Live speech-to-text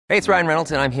Hey, it's Ryan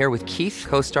Reynolds, and I'm here with Keith,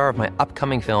 co-star of my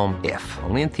upcoming film, If,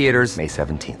 only in theaters May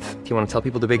 17th. Do you want to tell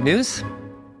people the big news?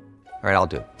 All right, I'll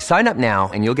do it. Sign up now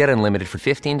and you'll get unlimited for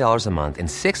 $15 a month and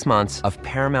 6 months of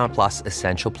Paramount Plus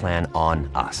Essential Plan on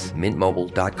us.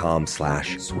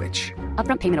 MintMobile.com/switch.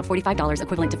 Upfront payment of $45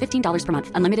 equivalent to $15 per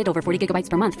month. Unlimited over 40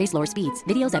 gigabytes per month. Face lower speeds.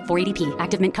 Videos at 480p.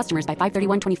 Active Mint customers by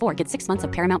 531.24 get 6 months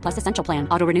of Paramount Plus Essential Plan.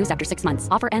 Auto renews after 6 months.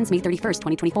 Offer ends May 31st,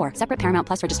 2024. Separate Paramount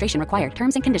Plus registration required.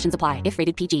 Terms and conditions apply if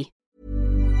rated PG.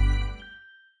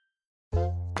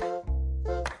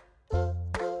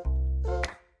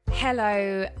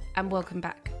 Hello and welcome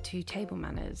back to Table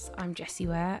Manners. I'm Jessie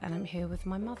Ware and I'm here with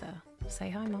my mother. Say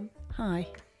hi, Mum. Hi.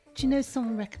 Do you know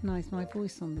someone recognised my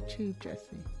voice on the tube,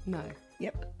 Jessie? No.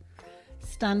 Yep.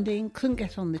 Standing, couldn't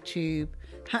get on the tube,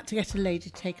 had to get a lady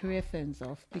to take her earphones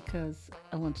off because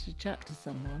I wanted to chat to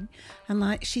someone.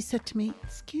 And she said to me,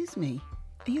 "Excuse me,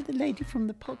 are you the lady from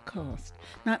the podcast?"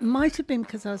 Now, it might have been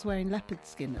because I was wearing leopard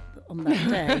skin on that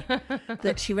day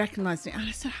that she recognised me. And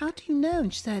I said, "How do you know?"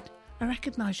 And she said, "I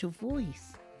recognise your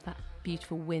voice." That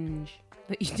beautiful whinge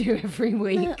that you do every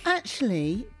week. No,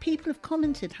 actually, people have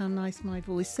commented how nice my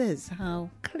voice is,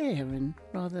 how clear and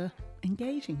rather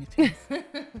engaging it is.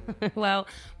 Well,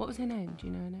 what was her name? Do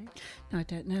you know her name? No, I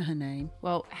don't know her name.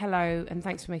 Well, hello and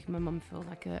thanks for making my mum feel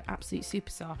like an absolute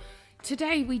superstar.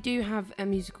 Today we do have a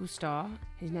musical star.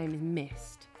 His name is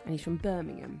Mist and he's from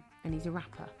Birmingham and he's a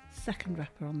rapper. Second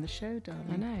rapper on the show,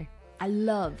 darling. I know. I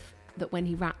love that when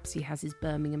he raps he has his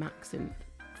Birmingham accent.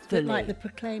 But like the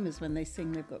Proclaimers, when they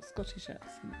sing, they've got Scottish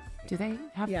accents. Do they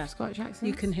have Scottish accents?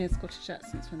 You can hear Scottish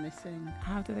accents when they sing.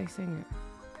 How do they sing it?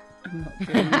 I'm not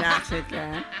doing that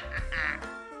again.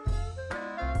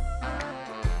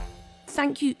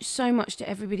 Thank you so much to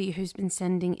everybody who's been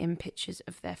sending in pictures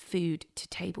of their food to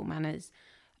Table Manners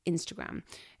Instagram.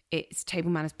 It's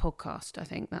Table Manners Podcast, I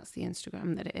think that's the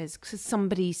Instagram that it is. Because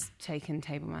somebody's taken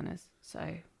Table Manners,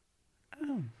 so...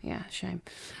 Oh. Yeah, shame.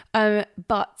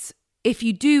 But if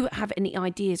you do have any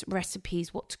ideas,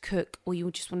 recipes, what to cook, or you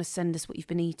just want to send us what you've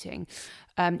been eating,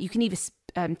 you can either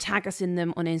tag us in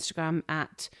them on Instagram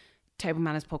at Table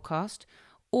Manners Podcast,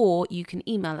 or you can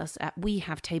email us at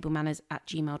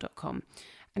wehavetablemanners@gmail.com.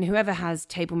 And whoever has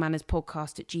Table Manners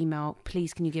Podcast at Gmail,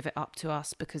 please can you give it up to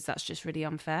us, because that's just really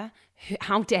unfair.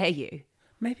 How dare you?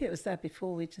 Maybe it was there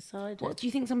before we decided. What, do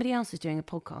you think somebody else is doing a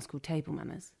podcast called Table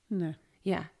Manners? No.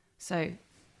 Yeah. So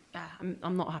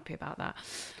I'm not happy about that.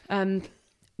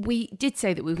 We did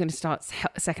say that we were going to start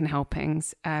second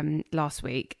helpings last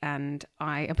week, and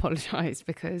I apologise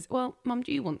because, well, Mum,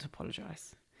 do you want to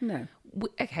apologise? No.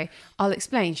 Okay, I'll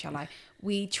explain, shall I?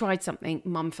 We tried something.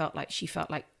 Mum felt like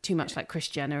too much like Kris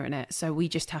Jenner in it, so we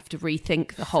just have to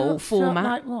rethink the whole format.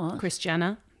 Like what? Kris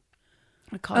Jenner,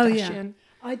 a Kardashian. Oh, yeah.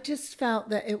 I just felt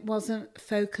that it wasn't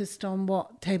focused on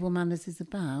what Table Manners is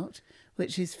about,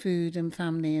 which is food and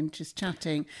family and just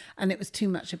chatting, and it was too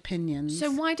much opinions. So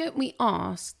why don't we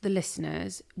ask the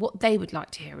listeners what they would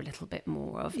like to hear a little bit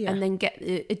more of, and then get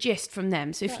a gist from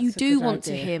them. So if you do want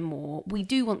to hear more, we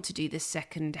do want to do this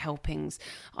second helpings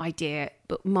idea,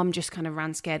 but Mum just kind of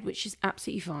ran scared, which is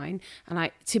absolutely fine.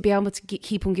 And to be able to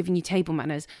keep on giving you Table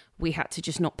Manners, we had to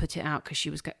just not put it out because she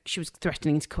was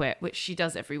threatening to quit, which she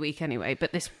does every week anyway.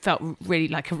 But this felt really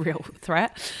like a real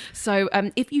threat. So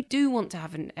if you do want to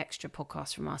have an extra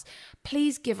podcast from us,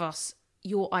 please give us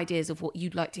your ideas of what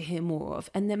you'd like to hear more of,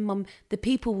 and then Mum, the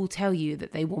people will tell you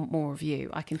that they want more of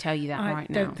you. I can tell you that right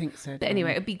now. I don't think so. But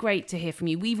anyway, it'd be great to hear from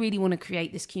you. We really want to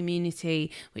create this community,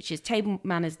 which is Table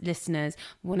Manners listeners.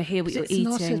 We want to hear what you're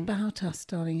eating. It's not about us,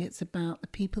 darling. It's about the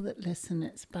people that listen.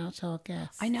 It's about our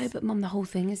guests. I know, but Mum, the whole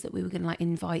thing is that we were going to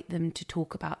invite them to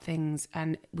talk about things,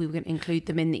 and we were going to include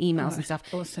them in the emails and stuff.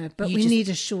 Also, but we need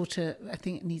a shorter. I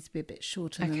think it needs to be a bit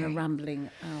shorter than a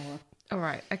rambling hour. All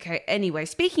right. Okay. Anyway,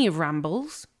 speaking of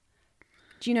rambles,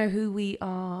 do you know who we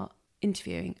are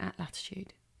interviewing at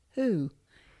Latitude? Who?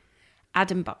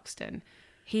 Adam Buxton.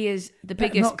 He is the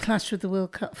biggest. Not clash with the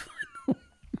World Cup final.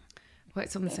 Well,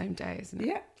 it's on the same day, isn't it?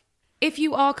 Yeah. If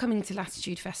you are coming to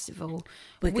Latitude Festival,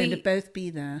 we're going to both be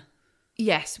there.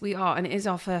 Yes, we are. And it is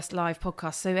our first live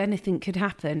podcast, so anything could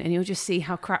happen. And you'll just see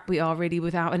how crap we are really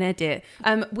without an edit.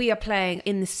 We are playing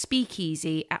in the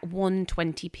Speakeasy at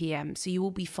 1:20 p.m. So you will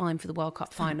be fine for the World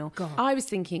Cup final. God. I was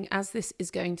thinking, as this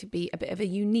is going to be a bit of a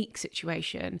unique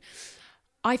situation,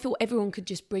 I thought everyone could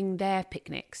just bring their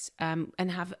picnics and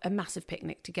have a massive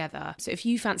picnic together. So if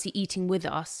you fancy eating with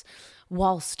us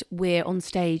whilst we're on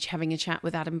stage having a chat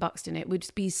with Adam Buxton, it would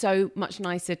be so much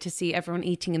nicer to see everyone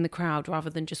eating in the crowd rather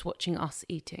than just watching us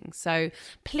eating. So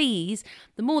please,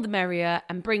 the more the merrier,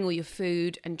 and bring all your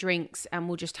food and drinks, and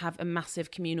we'll just have a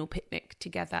massive communal picnic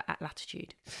together at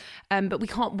Latitude. But we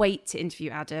can't wait to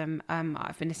interview Adam.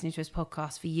 I've been listening to his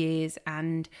podcast for years,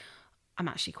 and I'm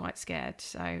actually quite scared,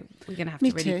 so we're going to have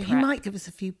to really prep. He might give us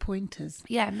a few pointers.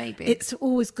 Yeah, maybe. It's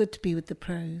always good to be with the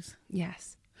pros.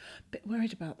 Yes. Bit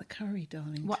worried about the curry,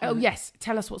 darling. Oh, yes.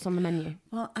 Tell us what's on the menu.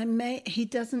 Well, he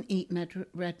doesn't eat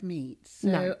red meat,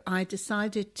 so I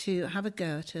decided to have a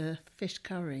go at a fish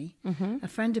curry. Mm-hmm. A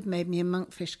friend had made me a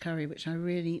monkfish curry, which I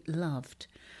really loved.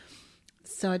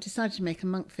 So I decided to make a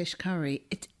monkfish curry.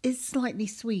 It is slightly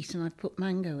sweet, and I've put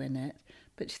mango in it.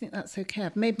 But do you think that's okay?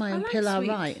 I've made my own pilau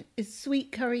right. Is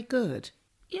sweet curry good?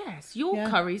 Yes, your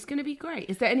curry's going to be great.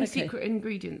 Is there any secret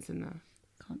ingredients in there?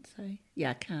 Can't say.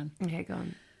 Yeah, I can. Okay, go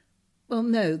on. Well,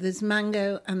 no, there's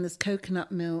mango and there's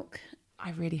coconut milk.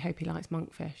 I really hope he likes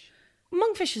monkfish.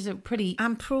 Monkfish is a pretty...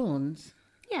 And prawns.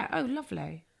 Yeah, oh,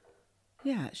 lovely.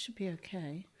 Yeah, it should be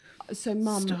okay. So,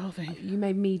 Mum, starving. You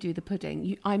made me do the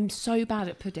pudding. I'm so bad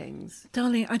at puddings.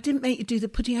 Darling, I didn't make you do the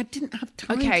pudding. I didn't have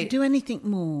time to do anything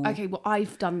more. Okay, well,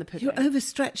 I've done the pudding. You're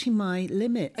overstretching my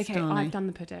limits, okay, darling. I've done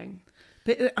the pudding.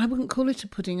 But I wouldn't call it a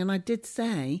pudding, and I did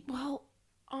say... Well,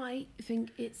 I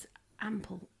think it's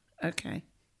ample. Okay.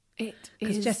 It is...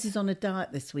 Because Jessie's on a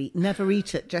diet this week. Never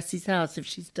eat at Jessie's house if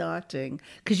she's dieting,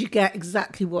 because you get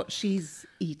exactly what she's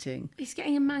eating. He's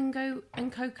getting a mango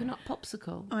and coconut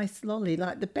popsicle. Ice lolly,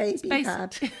 like the baby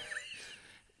had.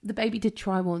 The baby did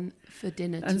try one for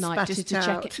dinner tonight just to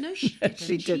check it. No, she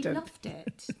didn't. She loved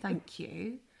it. Thank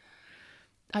you.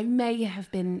 I may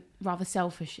have been rather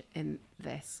selfish in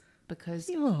this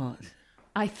because... What?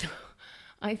 I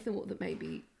thought that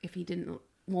maybe if he didn't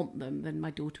want them, then my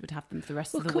daughter would have them for the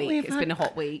rest of the week. It's been a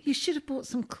hot week. You should have bought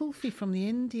some kulfi from the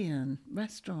Indian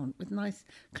restaurant with nice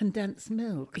condensed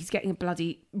milk. He's getting a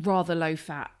bloody rather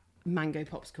low-fat mango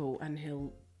popsicle and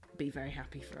he'll be very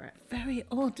happy for it. Very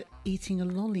odd eating a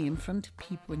lolly in front of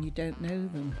people when you don't know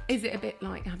them. Is it a bit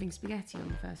like having spaghetti on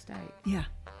the first date? Yeah.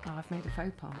 Oh, I've made a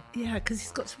faux pas. Yeah, because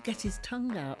he's got to get his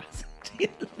tongue out.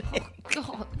 Oh,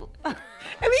 God. I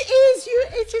mean,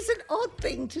 it is an odd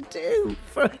thing to do.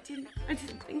 I didn't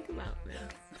think about this.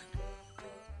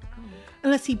 Oh.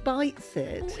 Unless he bites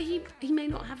it. Well, he may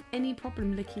not have any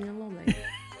problem licking a lolly.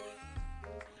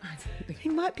 He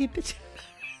might be a bit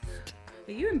embarrassed.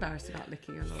 Are you embarrassed about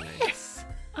licking a lolly? Yes.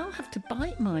 I'll have to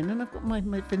bite mine, and I've got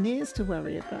my veneers to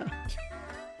worry about.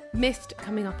 Mist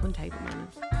coming up on Table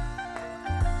Manners.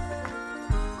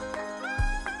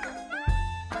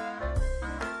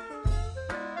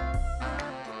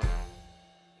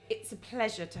 It's a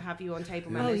pleasure to have you on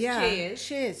Table Manners. Oh, yeah.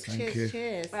 Cheers.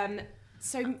 Cheers.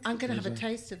 So I'm going to have a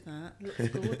taste of that.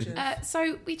 It looks gorgeous.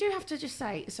 So we do have to just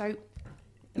say,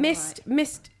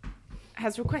 Mist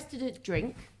has requested a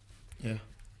drink. Yeah.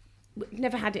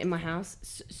 Never had it in my house.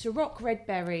 Ciroc, red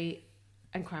berry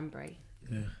and cranberry.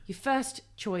 Yeah. Your first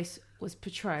choice was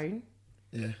Patron.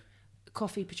 Yeah.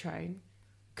 Coffee Patron.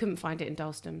 Couldn't find it in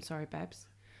Dalston. Sorry, Bebs.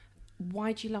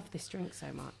 Why do you love this drink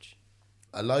so much?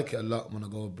 I like it a lot when I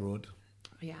go abroad.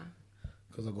 Yeah.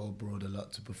 Because I go abroad a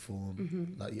lot to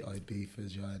perform, like your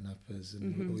Ibizas, your Napas,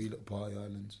 and all your little party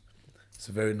islands. It's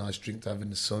a very nice drink to have in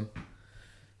the sun.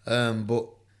 But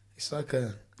it's like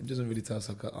it doesn't really taste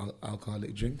like an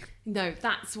alcoholic drink. No,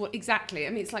 that's what exactly. I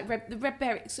mean, it's like the red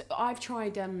berry. So I've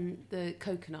tried the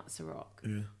coconut Ciroc.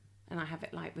 Yeah. And I have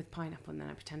it like with pineapple, and then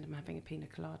I pretend I'm having a pina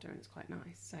colada, and it's quite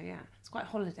nice. So yeah, it's quite a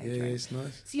holiday drink. Yeah, it's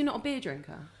nice. So you're not a beer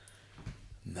drinker?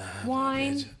 Nah.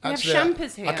 Wine? We actually, have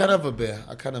champers here. I can have a beer.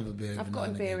 I've got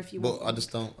a beer if you want. But I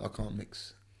just don't. I can't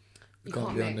mix. You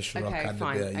can't be mix. on the Ciroc and the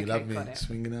beer. You'll have me got it.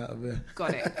 swinging out of beer.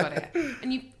 Got it.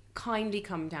 And you kindly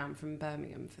come down from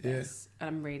Birmingham for this, and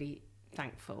I'm really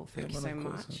thankful. Thank you so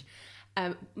much.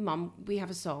 Mum, we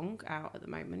have a song out at the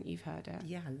moment. You've heard it.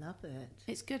 Yeah, I love it.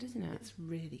 It's good, isn't it? It's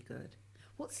really good.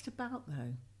 What's it about,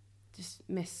 though? Just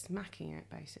Mist smacking it,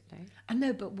 basically. I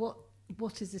know, but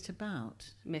what is it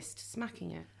about? Mist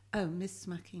smacking it. Oh, Mist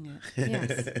smacking it.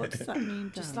 Yes. What does that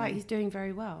mean, Just like he's doing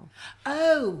very well.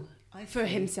 Oh! For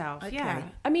himself, okay. Yeah.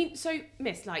 I mean, so,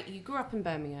 Mist, like, you grew up in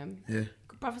Birmingham. Yeah.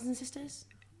 Got brothers and sisters?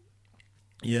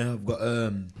 Yeah, I've got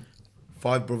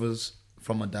 5 brothers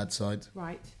from my dad's side.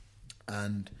 Right.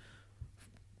 And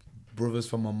brothers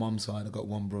from my mum's side. I got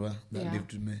 1 brother that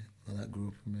lived with me and that grew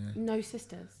up with me. No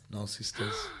sisters? No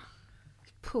sisters.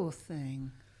 Poor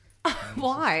thing.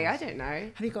 Why? I don't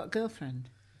know. Have you got a girlfriend?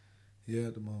 Yeah,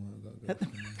 at the moment I've got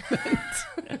a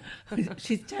girlfriend.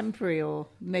 She's temporary or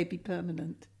maybe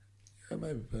permanent. Yeah,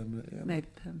 maybe permanent. Yeah, maybe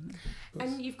permanent.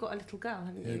 And you've got a little girl,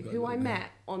 haven't you? Yeah, who I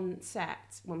met on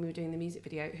set when we were doing the music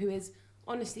video, who is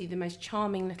honestly the most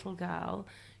charming little girl.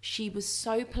 She was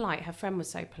so polite. Her friend was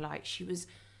so polite. She was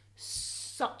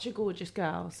such a gorgeous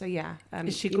girl. So yeah,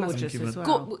 is she gorgeous as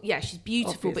well? Yeah, she's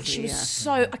beautiful. Obviously, but she was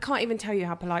so. I can't even tell you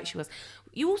how polite she was.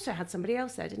 You also had somebody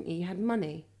else there, didn't you? You had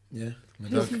Money. Yeah, my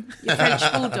dog. Your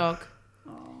French bulldog.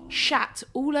 Shat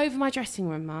all over my dressing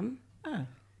room, Mum. Oh.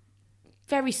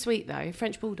 Very sweet though,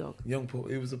 French bulldog. Young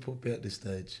puppy. He was a puppy at this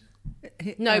stage.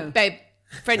 No, babe.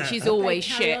 Frenchies always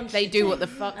shit. They do what the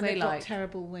fuck and they like. Got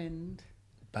terrible wind.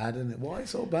 Bad, isn't it? Why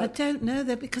so bad? I don't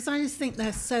know. Because I just think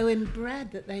they're so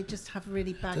inbred that they just have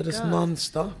really bad. They're just guts.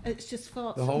 non-stop. It's just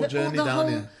far. The whole journey down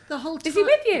here. The whole. Is he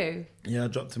with you? Yeah, I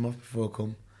dropped him off before I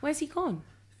come. Where's he gone?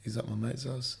 He's at my mate's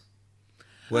house,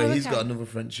 where he's got another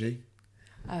Frenchie.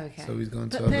 Oh, okay. So he's going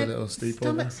to have a little sleepover.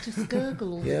 Stomachs just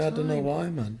gurgle all the time. I don't know why,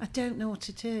 man. I don't know what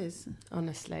it is.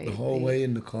 Honestly, the whole way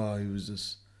in the car, he was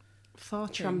just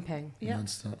farting, trumping. Yeah.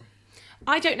 Non-stop.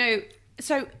 I don't know.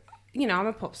 So, you know, I'm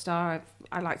a pop star.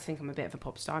 I like to think I'm a bit of a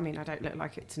pop star. I mean, I don't look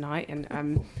like it tonight,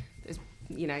 and there's,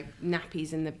 you know,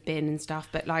 nappies in the bin and stuff.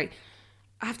 But like,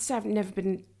 I have to say, I've never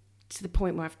been to the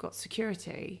point where I've got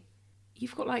security.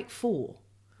 You've got like 4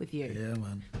 with you. Yeah,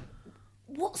 man.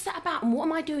 What's that about, and what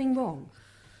am I doing wrong?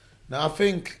 Now I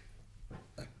think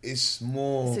it's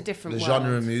more a different the world.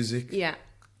 genre of music. Yeah.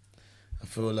 I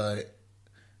feel like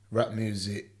rap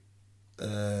music,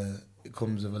 it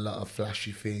comes with a lot of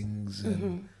flashy things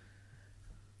and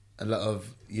a lot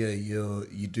of you're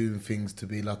doing things to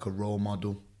be like a role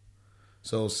model.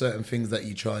 So certain things that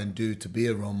you try and do to be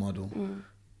a role model,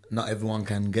 not everyone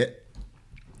can get.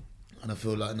 And I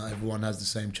feel like not everyone has the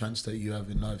same chance that you have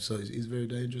in life. So it's very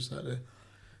dangerous out there.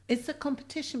 Is there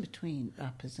competition between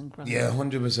rappers and grunge? Yeah,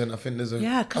 100%. I think there's a...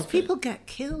 Yeah, because people get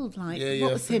killed. Like, yeah, what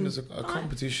I was think him? there's a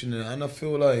competition in it. And I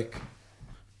feel like...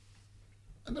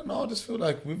 I don't know, I just feel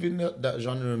like within that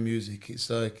genre of music, it's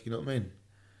like, you know what I mean?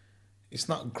 It's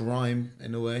not grime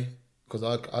in a way, because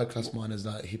I class mine as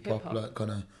like hip-hop, like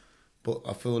kind of... But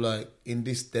I feel like in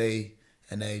this day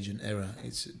and age and era,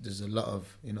 there's a lot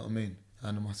of, you know what I mean,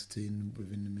 animosity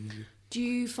within the music. Do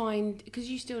you find, because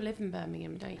you still live in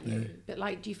Birmingham, don't you? Yeah. But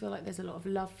like, do you feel like there's a lot of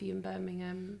love for you in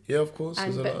Birmingham? Yeah, of course.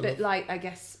 And there's a lot of love. like, I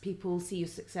guess people see your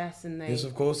success and they... Yes,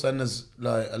 of course. And there's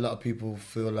like a lot of people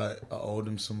feel like I owe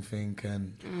them something,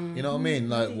 and you know what I mean?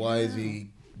 Like, why is he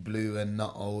blue and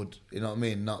not old? You know what I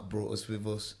mean? Not brought us with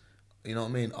us. You know what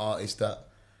I mean? Artists that,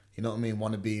 you know what I mean,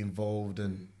 want to be involved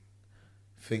and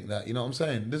think that, you know what I'm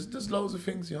saying? There's loads of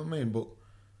things, you know what I mean? But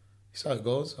it's how it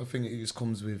goes. I think it just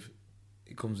comes with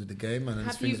the game, and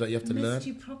it's things that you have to learn.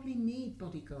 You probably need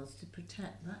bodyguards to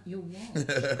protect that your watch.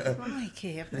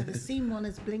 Crikey, I've never seen one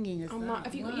as blinging as that.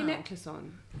 Have you got your necklace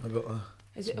on? I've got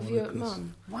Is it of your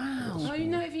mum? Wow. Oh, you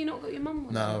know, have you not got your mum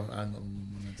one? No, I ain't got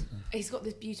one. He's got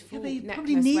this beautiful Yeah,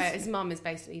 necklace where his mum is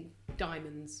basically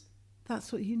diamonds.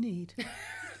 That's what you need.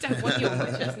 Don't want your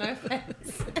watch, there's no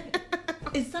offence.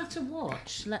 Is that a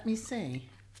watch? Let me see.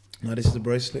 No, this is a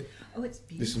bracelet. Oh, it's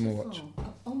beautiful. This is my watch.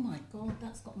 Oh my God,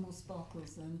 that's got more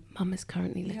sparkles than... Mum is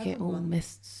currently looking at all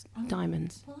Mist's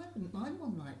diamonds. Well, I wouldn't mind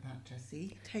one like that,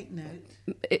 Jessie. Take note.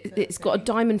 It's got a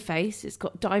diamond face. It's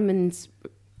got diamonds.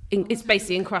 It's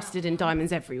basically encrusted in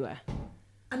diamonds everywhere.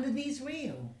 And are these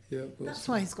real? Yeah, of course. That's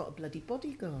why he's got a bloody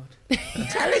bodyguard. I'm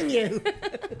telling you.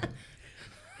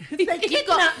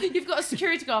 You've got a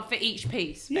security guard for each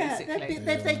piece, basically.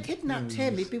 Yeah, if they kidnapped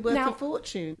him, he'd be worth a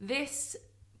fortune. This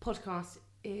podcast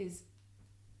is,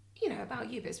 you know,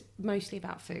 about you, but it's mostly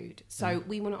about food. So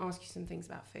we want to ask you some things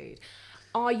about food.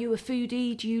 Are you a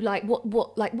foodie? Do you like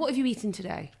what have you eaten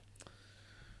today?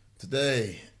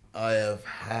 Today I have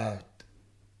had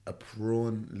a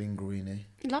prawn linguine.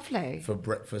 Lovely. For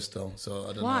breakfast though, so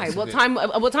I don't know. Why?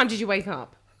 What time did you wake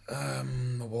up? I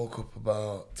woke up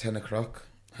about 10 o'clock.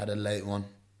 Had a late one.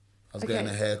 I was getting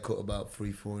a haircut about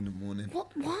 3-4 in the morning.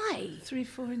 What? Why?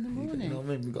 3-4 in the morning. You know what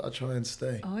I mean? We got to try and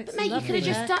stay. Oh, it's But mate, you could have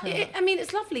just done haircut. it. I mean,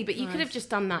 it's lovely, but you could have just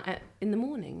done that in the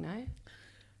morning, no?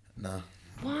 Nah.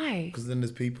 Why? Because then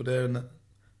there's people there and that.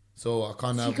 So I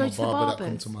can't So you have go my to the barber that barbers?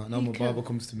 come to my... No, my barber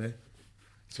comes to me.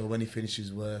 So when he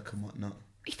finishes work and whatnot.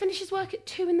 He finishes work at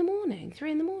 2 in the morning,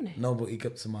 3 in the morning. No, but he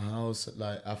gets to my house at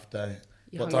like after...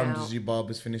 You what hung time out. does your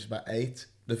barbers finish? About 8?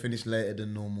 They finish later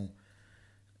than normal.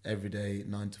 Every day,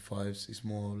 9 to 5s. It's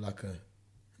more like a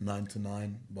 9 to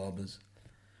 9 barbers.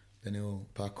 Then he'll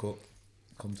pack up,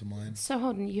 come to mine. So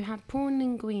hold on, you had prawn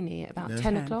linguine at about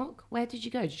 10 o'clock. Where did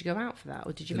you go? Did you go out for that,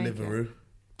 or did you make it?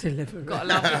 Deliveroo. Gotta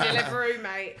love the Deliveroo,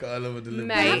 mate. Gotta love a Deliveroo. They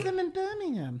Mate. have them in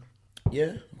Birmingham.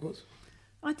 Yeah, of course.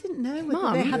 I didn't know whether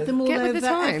Mum, they had them all get with over the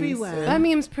times. everywhere.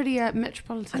 Birmingham's pretty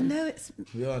metropolitan. I know it's...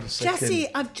 We are the second Jessie,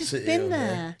 I've just city been over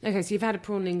there. Okay, so you've had a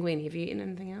prawn linguine. Have you eaten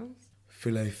anything else?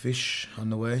 Filet fish on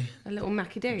the way. A little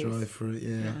macadoos. Drive through it,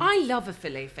 yeah. I love a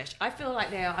filet fish. I feel like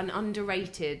they are an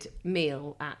underrated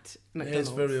meal at Yeah, McDonald's.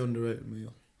 it's a very underrated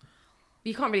meal.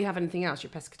 You can't really have anything else.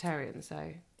 You're pescatarian,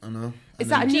 so... I know. Is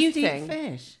that a new Just eat thing?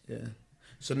 fish. Yeah.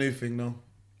 It's a new thing now.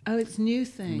 Oh, it's a new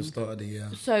From thing. the start of the year.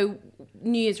 So,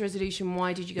 New Year's resolution,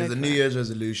 why did you go There's a for New it? Year's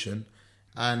resolution,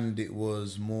 and it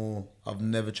was more, I've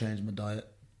never changed my diet,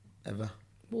 ever.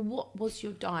 Well, what was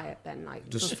your diet then like?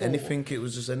 Just before? anything, it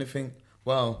was just anything.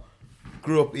 Well,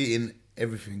 grew up eating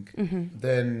everything. Mm-hmm.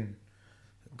 Then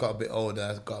got a bit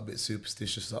older, got a bit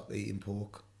superstitious, stopped eating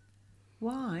pork.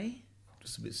 Why?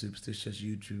 Just a bit superstitious,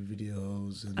 YouTube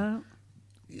videos. And Oh.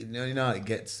 you know how it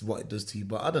gets, what it does to you.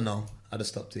 But I don't know, I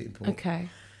just stopped eating pork. Okay.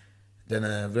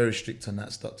 Then very strict on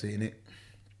that, stopped eating it.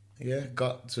 Yeah,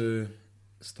 got to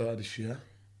start of this year.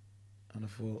 And I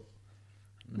thought...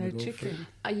 let me No go for it. chicken.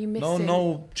 Are you missing...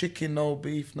 No chicken, no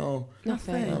beef, no.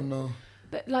 Nothing. No.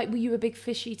 But like, were you a big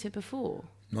fish eater before?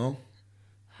 No.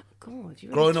 God, you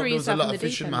really Growing threw up, there was a yourself lot in of the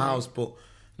fish deep in end my there. house, but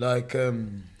like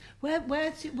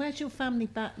Where's your family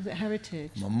back? The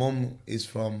heritage? my mum is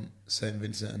from St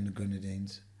Vincent and the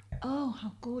Grenadines. Oh,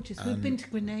 how gorgeous! We've been to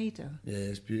Grenada. Yeah,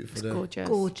 it's beautiful It's there. gorgeous.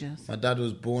 Gorgeous. My dad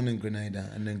was born in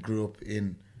Grenada and then grew up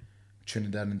in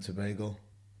Trinidad and Tobago.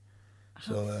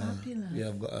 How So fabulous. yeah,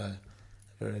 I've got a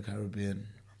very Caribbean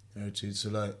heritage.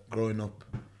 So like growing up,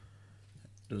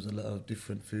 there was a lot of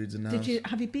different foods in the house.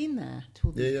 Have you been there to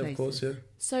all these Yeah, places? of course,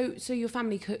 yeah. So your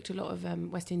family cooked a lot of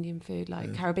West Indian food,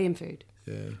 like Caribbean food?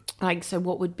 Yeah. Like, so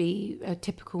what would be a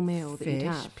typical meal that you'd Fish,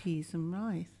 have? peas and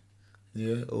rice.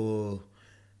 Yeah, or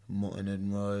mutton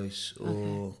and rice,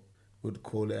 or would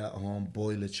call it at home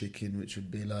boiler chicken, which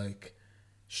would be like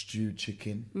stewed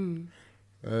chicken.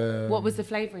 What was the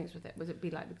flavourings with it? Would it be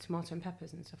like with tomato and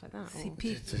peppers and stuff like that? or-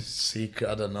 It's a secret,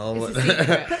 I don't know. It's a secret. But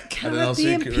I don't know, Caribbean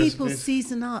secret people recipes.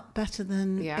 season up better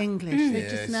than Yeah. English. They Yeah,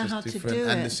 just it's know how different. to do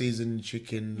and it. the seasoned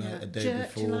chicken like a day Jerk,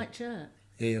 before. do you like jerk?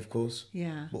 Yeah, of course.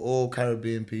 Yeah. But all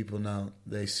Caribbean people now,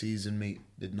 they season meat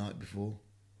the night before.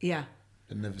 Yeah.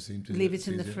 They never seem to Leave it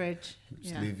in the season. fridge.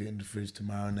 Just Yeah. leave it in the fridge to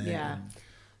marinate. Yeah. and-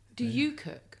 Do you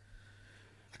cook?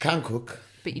 I can cook,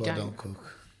 But you I don't. don't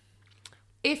cook.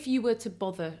 If you were to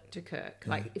bother to cook,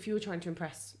 like if you were trying to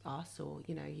impress us, or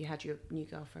you know, you had your new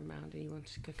girlfriend round and you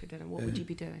wanted to cook a dinner, what would you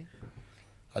be doing?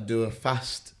 I do a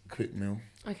fast, quick meal.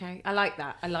 Okay, I like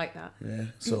that. Yeah,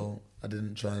 so I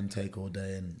didn't try and take all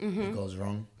day and it goes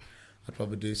wrong. I'd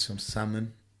probably do some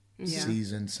salmon,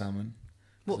 seasoned salmon.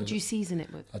 What would you season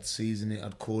it with? I'd season it,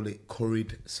 I'd call it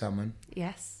curried salmon.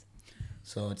 Yes.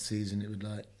 So I'd season it with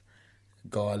like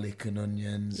garlic and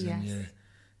onions and Yes.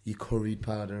 your curry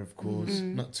powder, of course.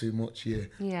 Not too much,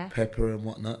 Yeah. pepper and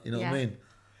whatnot, you know what I Yeah. mean?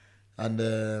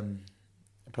 And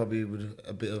probably with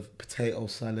a bit of potato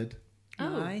salad. Oh,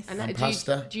 Nice. and And do you-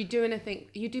 pasta. Do you do anything?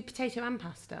 You do potato and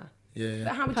pasta. Yeah.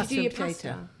 But how would Pasta you do your and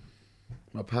potato. pasta?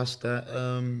 My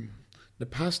pasta, the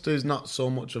pasta is not so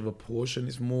much of a portion,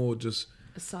 it's more just,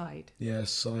 Aside.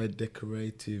 side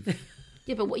decorative.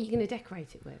 Yeah, but what are you going to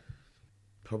decorate it with?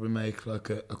 Probably make like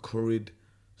a curried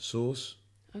sauce.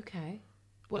 Okay.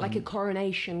 What, like a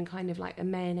coronation, kind of like a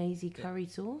mayonnaise curry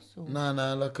sauce? Or?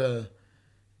 No, like a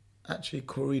actually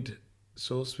curried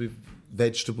sauce with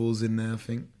vegetables in there, I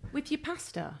think. With your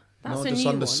pasta? That's No, a just new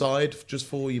on the one. side, just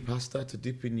for your pasta, to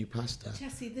dip in your pasta.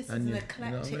 Jessie, this And is an you know what I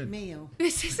eclectic mean? meal.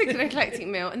 This is a good eclectic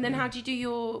meal. And then how do you do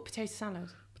your potato salad?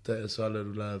 Potato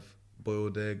salad will have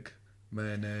boiled egg,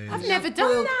 mayonnaise. I've never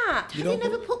done that. You Have you don't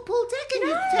never put boiled egg in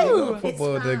your No. potato? put It's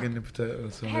boiled egg fab. in the potato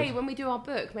salad. Hey, when we do our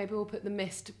book, maybe we'll put the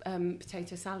missed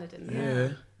potato salad in there.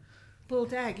 Yeah,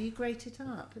 Boiled egg, you grate it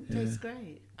up. It tastes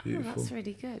great. Oh, beautiful. that's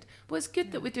really good. Well, it's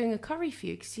good that we're doing a curry for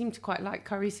you, because you seem to quite like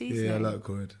curry seasoning. Yeah, I like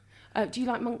curried. Do you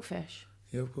like monkfish?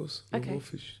 Yeah, of course. Love Okay. all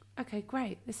fish. Okay,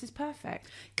 great. This is perfect.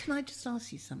 Can I just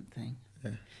ask you something?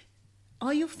 Yeah.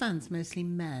 Are your fans mostly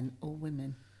men or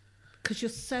women? Because you're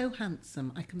so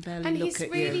handsome, I can barely And look he's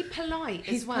at really you. polite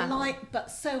He's as well. polite,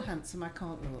 but so handsome, I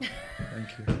can't look. Thank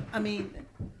you. I mean,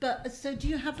 but so do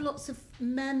you have lots of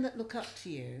men that look up to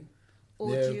you,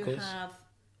 or Yeah, do of you course. have,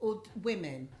 or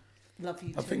women love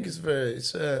you? I think it's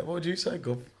what would you say,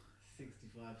 Gov?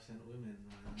 65% women.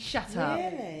 Shut up.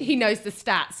 Really? He knows the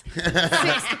stats.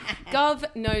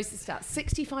 Gov knows the stats.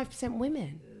 65%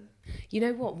 women. You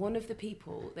know what? One of the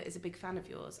people that is a big fan of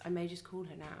yours, I may just call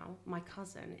her now, my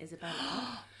cousin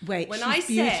Isabella. Wait, When she's I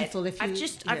beautiful. said,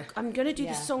 If you, I'm going to do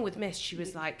Yeah. the song with Miss, she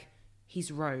was like,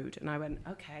 he's road. And I went,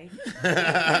 okay. And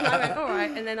I went, all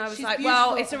right. And then I was She's like, beautiful.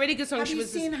 well, it's a really good song. Have She you was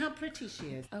seen how pretty she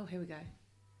is? Oh, here we go.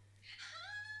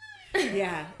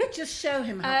 Yeah, just show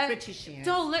him how pretty she is.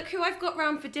 Doll, look who I've got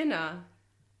round for dinner.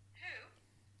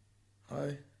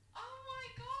 Hi. Oh my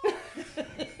god!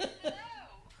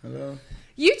 Hello.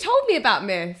 You told me about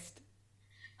Mist.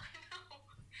 I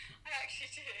actually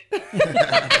did.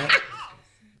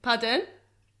 Pardon?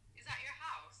 Is that your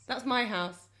house? That's my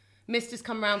house. Mist has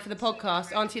come round for the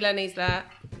podcast. Auntie Lenny's there.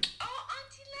 Oh,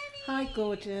 Auntie Lenny! Hi,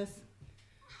 gorgeous.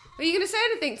 Are you going to say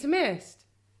anything to Mist?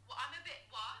 Well, I'm a bit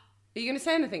what? Are you going to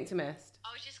say anything to Mist?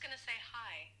 I was just gonna say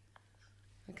hi.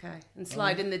 Okay. And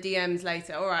slide in the DMs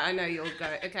later. All right, I know you'll go.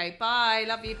 Okay, bye.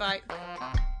 Love you. Bye.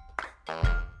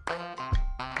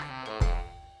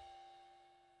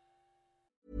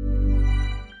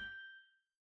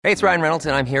 Hey, it's Ryan Reynolds,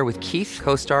 and I'm here with Keith,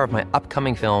 co-star of my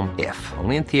upcoming film, If,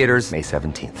 only in theaters May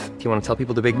 17th. Do you want to tell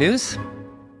people the big news?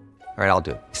 All right, I'll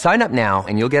do it. Sign up now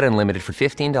and you'll get unlimited for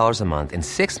 $15 a month and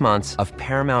 6 months of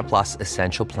Paramount Plus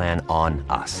Essential Plan on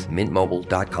us.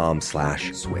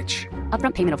 MintMobile.com/switch.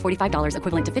 Upfront payment of $45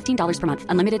 equivalent to $15 per month.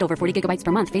 Unlimited over 40 gigabytes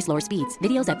per month. Face lower speeds.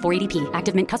 Videos at 480p.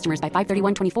 Active Mint customers by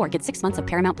 531.24 get 6 months of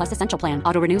Paramount Plus Essential Plan.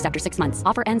 Auto renews after 6 months.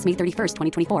 Offer ends May 31st,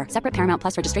 2024. Separate Paramount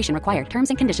Plus registration required. Terms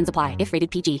and conditions apply if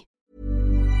rated PG.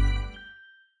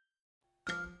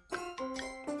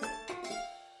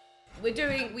 We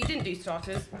didn't do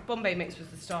starters. Bombay mix was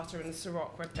the starter and the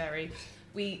Ciroc red berry.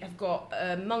 We have got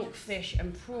monkfish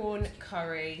and prawn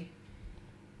curry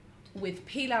with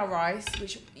pilau rice,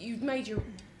 which you've made your...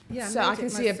 Yeah, so I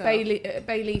can see a bay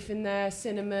leaf in there,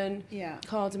 cinnamon,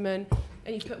 cardamom.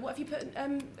 And you put... What have you put...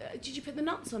 did you put the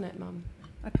nuts on it, Mum?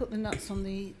 I put the nuts on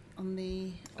the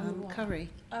curry.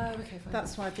 Oh, okay, fine.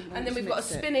 That's why I didn't want And then to we've got a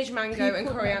mix it. spinach, mango Can you and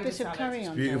put coriander a bit salad. of curry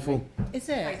on Beautiful. Is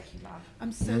it? Thank you, love.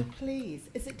 I'm so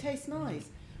pleased. Does it taste nice?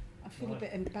 I feel a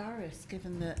bit embarrassed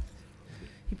given that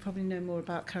you probably know more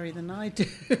about curry than I do.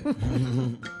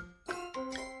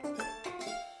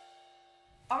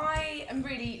 I am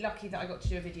really lucky that I got to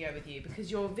do a video with you because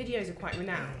your videos are quite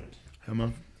renowned. Hey,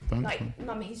 man. Thanks, Like, man.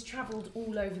 Mum, he's travelled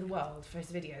all over the world for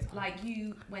his videos. Like,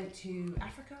 you went to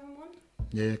Africa on one?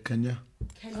 Yeah, Kenya.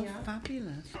 Kenya. Oh,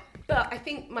 fabulous. But I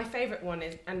think my favourite one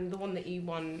is, and the one that you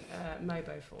won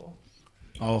Mobo for,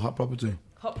 Oh, Hot Property.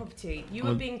 Hot Property. You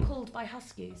were being pulled by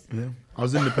huskies. Yeah. I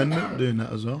was independent doing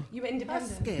that as well. You were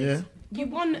independent. Huskies? Yeah. You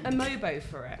won a Mobo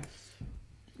for it.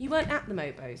 You weren't at the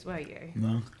Mobos, were you?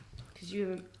 No. Because you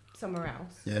were somewhere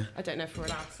else. Yeah. I don't know if we're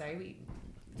allowed to say.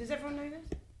 Does everyone know this?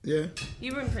 Yeah.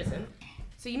 You were in prison.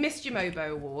 So you missed your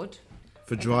Mobo award.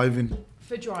 For driving.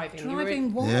 For driving.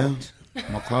 Driving what? Yeah.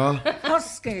 My car.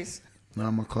 Huskies. No,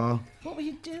 my car. What were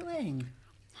you doing?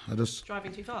 I just...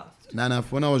 Driving too fast. Nah,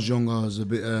 when I was younger, I was a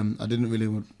bit... I didn't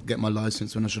really get my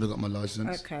licence when I should have got my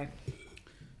licence. Okay.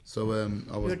 So I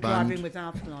was You're banned. driving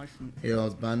without a licence. Yeah, I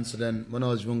was banned. So then, when I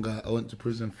was younger, I went to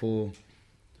prison for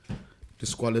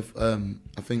I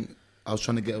think I was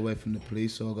trying to get away from the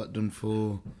police, so I got done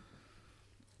for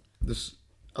this.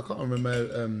 I can't remember.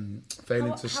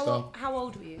 Failing to stop. How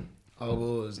old were you? I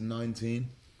was 19.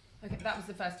 Okay, that was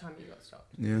the first time you got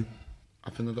stopped. Yeah, I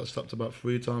think I got stopped about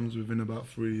 3 times within about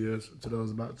 3 years until I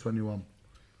was about 21.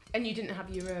 And you didn't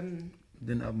have your Didn't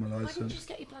have my Why didn't you license just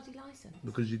get your bloody license?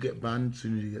 because you get banned as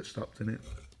soon as you get stopped in it.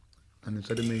 And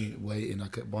instead of me waiting, I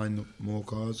kept buying more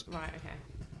cars. Right. Okay.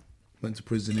 Went to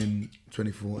prison in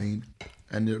 2014.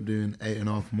 Ended up doing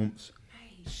 8.5 months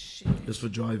Hey, shit. just for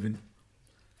driving.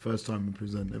 First time in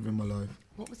prison ever in my life.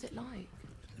 What was it like?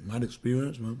 Mad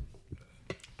experience, man.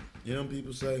 You know when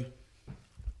people say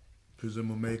prison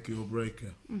will make you or break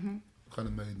you? Mm-hmm. Kind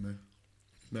of made me.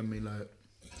 Made me like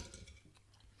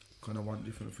kind of want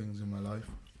different things in my life.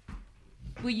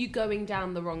 Were you going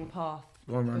down the wrong path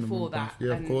Going around the before wrong that? path.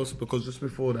 Yeah, of course, because just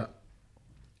before that,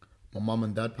 my mum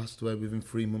and dad passed away within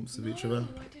 3 months of each other.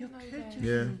 I didn't know that.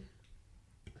 Yeah.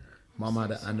 Mum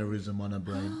had an aneurysm on her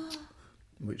brain,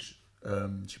 which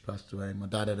she passed away. My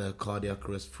dad had a cardiac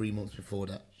arrest 3 months before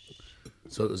that.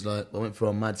 So it was like, I went through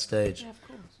a mad stage. Yeah, of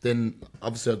course. Then,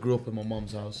 obviously, I grew up in my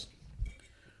mum's house.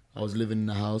 I was living in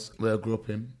the house where I grew up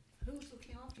in. Who was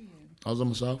looking after you? I was on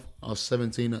myself. I was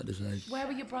 17 at this age. Where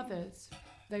were your brothers?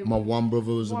 They My one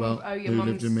brother was One- about, oh, your who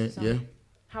lived with me. mum's son. Yeah,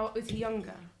 How was he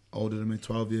younger? older than me,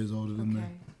 12 years older than me. Okay.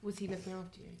 Was he looking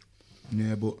after you?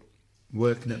 Yeah, but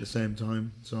working at the same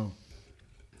time, so...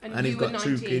 And you he's were got 2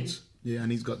 19? kids. Yeah,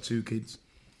 and he's got 2 kids.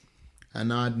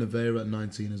 And I had Nevera at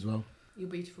 19 as well. Your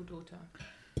beautiful daughter.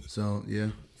 So, yeah.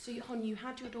 So, Hon, you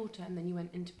had your daughter and then you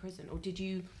went into prison, or did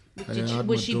you? I had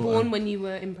Was my she daughter. born when you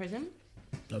were in prison?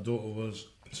 My daughter was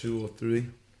 2 or 3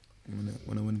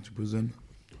 when I went into prison.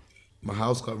 My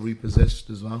house got repossessed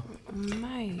as well.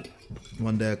 Mate.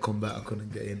 One day I come back, I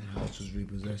couldn't get in. The house was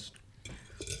repossessed.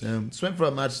 Just went for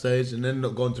a mad stage and ended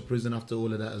up going to prison after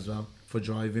all of that as well for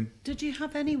driving. Did you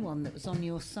have anyone that was on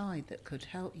your side that could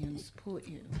help you and support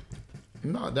you?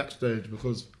 Not at that stage,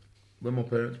 because when my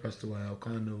parents passed away, I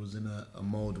kind of was in a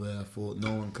mode where I thought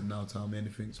no one could now tell me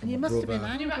anything. So You must have been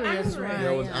angry as well. Yeah,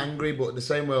 I was angry, but the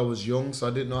same way I was young, so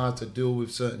I didn't know how to deal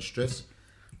with certain stress.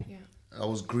 Yeah. I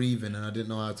was grieving and I didn't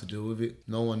know how to deal with it.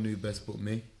 No one knew best but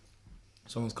me.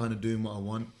 So I was kind of doing what I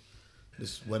want,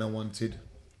 just when I wanted.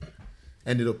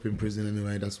 Ended up in prison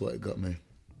anyway. That's what it got me.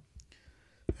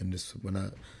 And just when I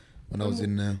was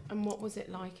in there. And what was it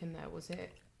like in there? Was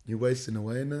it? You're wasting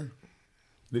away in there,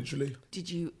 literally. Did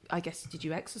you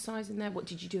exercise in there? What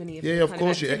did you do? Any of Yeah, of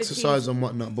course you activities? exercise and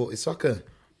whatnot, but it's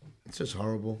just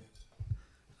horrible.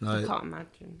 Like, I can't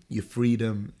imagine. Your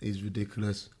freedom is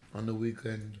ridiculous. On the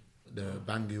weekend, they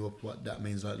bang you up. What that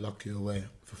means, like lock you away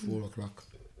for 4 o'clock.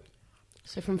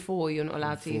 So from 4, you're not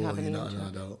allowed to have any. You're not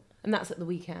allowed out. And that's at the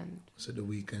weekend. It's at the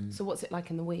weekend. So what's it like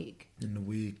in the week? In the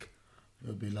week,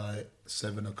 it'll be like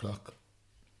 7 o'clock.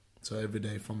 So every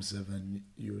day from 7,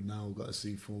 you now got to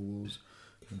see 4 walls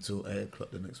until 8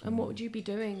 o'clock the next morning. And what would you be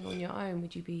doing on your own?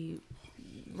 Would you be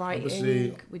writing?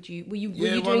 Obviously, Were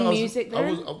you doing music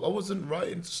then? I wasn't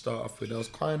writing to start off with. I was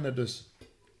kind of just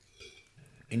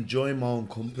enjoying my own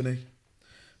company.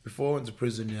 Before I went to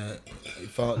prison, yeah, it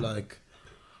felt like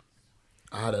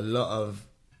I had a lot of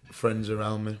friends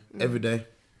around me every day.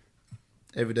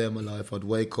 Every day of my life, I'd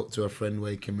wake up to a friend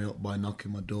waking me up by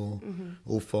knocking my door,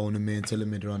 or phoning me and telling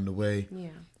me they're on the way. Yeah.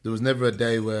 There was never a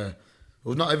day where it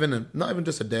was not even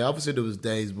just a day. Obviously, there was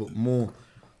days, but more.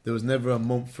 There was never a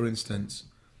month, for instance,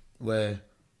 where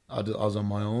I was on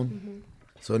my own.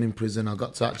 So in prison, I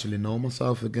got to actually know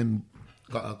myself again.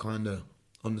 Got a kind of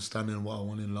understanding of what I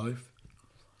want in life.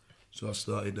 So I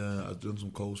started. I've done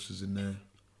some courses in there,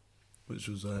 which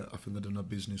was I think I'd done a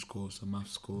business course, a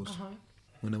maths course.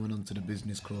 When I went on to the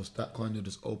business course, that kind of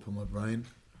just opened my brain.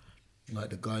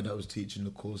 Like the guy that was teaching the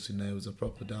course in there was a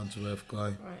proper down-to-earth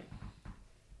guy. Right.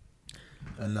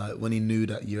 And like when he knew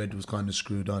that your head was kind of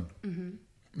screwed on,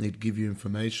 he'd give you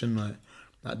information. Like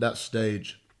at that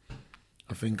stage,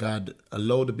 I think I had a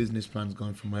load of business plans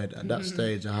going through my head. At that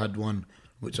stage, I had one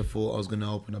which I thought I was going to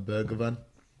open a burger van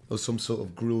or some sort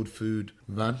of grilled food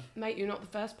van. Mate, you're not the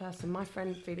first person. My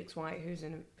friend Felix White, who's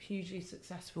in a hugely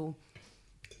successful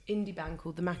indie band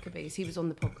called the Maccabees, he was on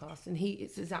the podcast, and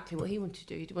it's exactly what he wanted to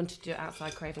do. He wanted to do it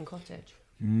outside Craven Cottage.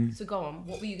 So go on.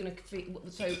 What were you going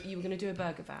to? So you were going to do a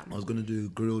burger van? I was going to do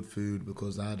grilled food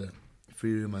because I had a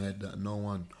theory in my head that no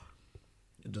one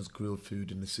does grilled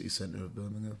food in the city centre of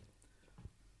Birmingham.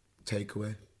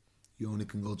 Takeaway. You only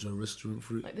can go to a restaurant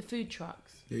for it. Like the food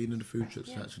trucks. Yeah, you know the food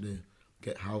trucks actually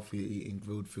get healthy eating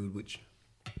grilled food, which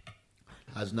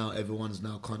as now everyone's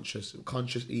now conscious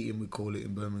eating, we call it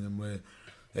in Birmingham, where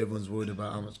everyone's worried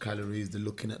about how much calories. They're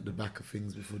looking at the back of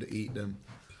things before they eat them.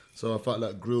 So I felt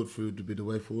like grilled food would be the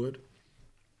way forward.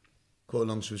 Cut a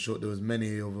long story short, there was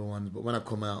many other ones, but when I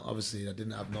come out, obviously I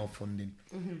didn't have no funding.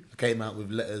 I came out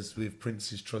with letters with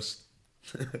Prince's Trust.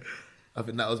 I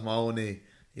think that was my only,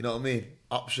 you know what I mean,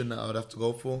 option that I would have to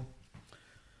go for.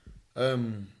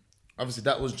 Obviously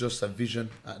that was just a vision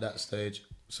at that stage.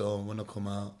 So when I come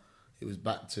out, it was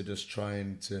back to just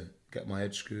trying to get my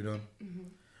head screwed on.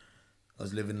 I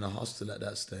was living in a hostel at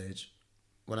that stage.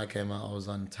 When I came out, I was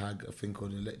on tag, a thing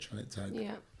called electronic tag,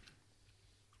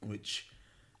 which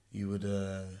you would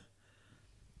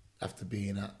have to be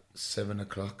in at 7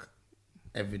 o'clock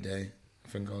every day. I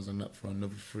think I was on that for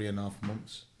another 3.5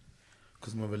 months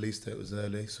because my release date was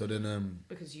early. So then,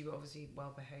 because you were obviously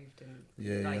well behaved and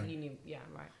you knew,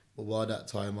 right. But while that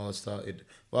time, I started.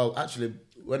 Well, actually,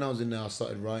 when I was in there, I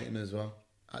started writing as well.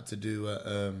 I had to do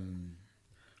a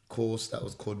course that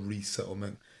was called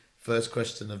Resettlement. First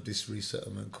question of this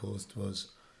resettlement course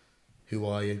was, "Who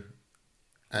are you?"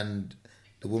 And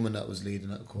the woman that was leading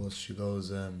that course, she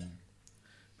goes,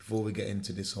 "Before we get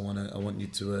into this, I want you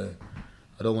to.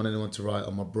 I don't want anyone to write,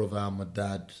 I'm my brother, I'm my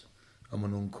dad, I'm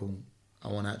an uncle. I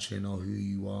want to actually know who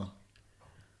you are."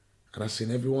 And I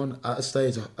seen everyone at a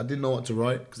stage. I didn't know what to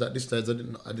write because at this stage I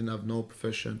didn't have no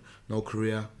profession, no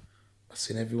career. I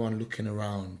seen everyone looking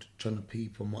around, trying to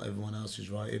peep on what everyone else is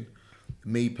writing.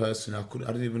 Me personally, I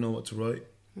didn't even know what to write.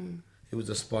 It was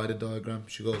a spider diagram.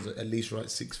 She goes, "At least write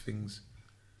 6 things."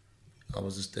 I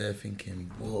was just there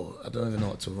thinking, whoa, I don't even know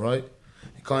what to write.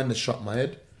 It kind of shot my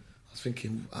head. I was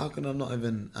thinking, how can I not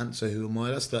even answer who am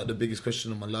I? That's like the biggest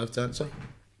question of my life to answer.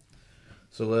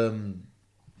 So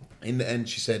in the end,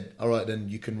 she said, all right, then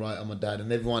you can write I'm a dad.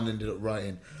 And everyone ended up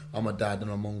writing I'm a dad and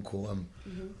I'm uncle.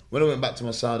 When I went back to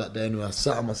my cell that day, anyway, I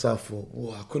sat on myself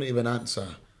for, I couldn't even answer,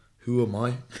 who am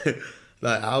I?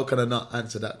 Like, how can I not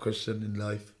answer that question in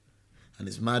life? And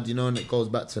it's mad, you know, and it goes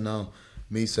back to now,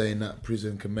 me saying that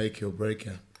prison can make you or break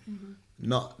you.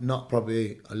 Not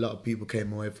probably a lot of people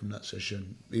came away from that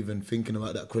session even thinking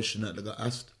about that question that they got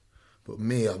asked. But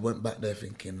me, I went back there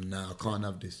thinking, nah, I can't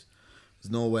have this.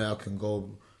 There's no way I can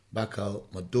go back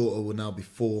out. My daughter will now be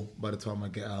 4 by the time I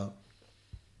get out.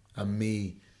 And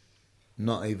me,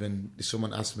 not even, if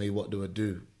someone asked me what do I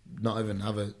do, not even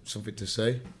have something to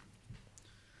say.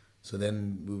 So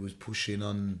then we was pushing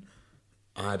on.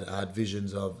 I had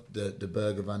visions of the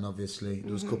burger van, obviously.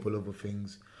 There was a couple other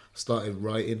things. I started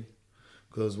writing.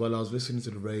 Because while I was listening to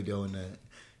the radio and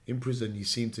in prison, you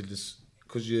seem to just,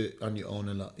 because you're on your own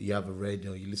a lot, you have a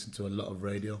radio, you listen to a lot of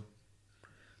radio.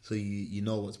 So you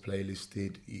know what's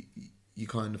playlisted. You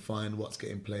kind of find what's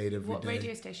getting played every day. What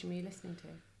radio station were you listening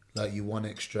to? Like you One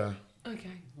Extra.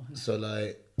 Okay. So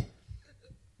like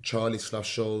Charlie Sloth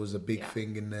Show was a big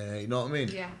thing in there. You know what I mean?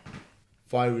 Yeah.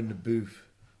 Fire in the Booth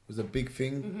was a big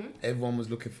thing. Everyone was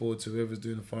looking forward to whoever's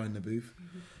doing the Fire in the Booth.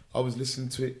 I was listening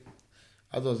to it.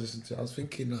 As I was listening to it, I was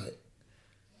thinking like,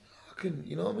 I can,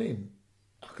 you know what I mean?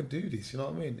 I can do this, you know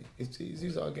what I mean? It's easy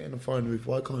as I getting a Fire in the Booth.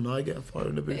 Why can't I get a Fire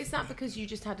in the Booth? But is that because you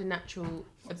just had a natural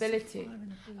ability?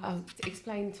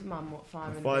 Explain to Mum what Fire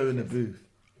in the Booth Fire in the Booth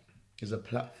is a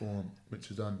platform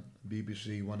which is on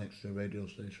BBC One Extra radio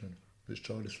station, which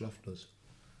Charlie Sloth does.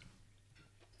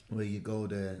 Where you go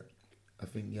there, I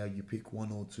think, you pick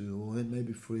 1 or 2 or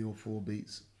maybe 3 or 4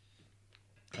 beats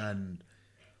and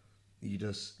you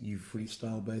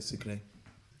freestyle basically.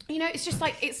 You know, it's just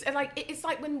like it's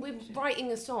like when we're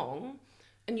writing a song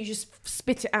and you just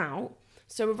spit it out.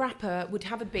 So a rapper would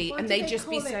have a beat and they'd just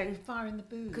be saying Fire in the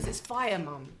Booth. Because it's fire,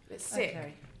 Mum. It's sick.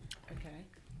 Okay.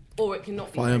 Or it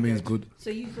cannot be. Fire means good.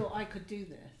 So you thought I could do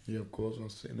this? Yeah, of course. I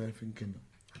was sitting there thinking,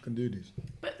 I can do this.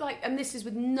 But like, and this is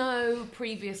with no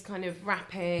previous kind of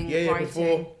rapping, Yeah, writing.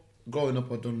 before growing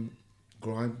up, I'd done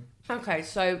grime. Okay,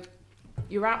 so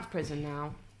you're out of prison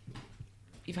now.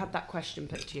 You've had that question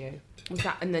put to you. Was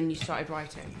that, and then you started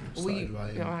writing?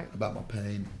 Writing about my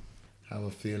pain, how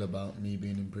I feel about me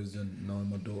being in prison,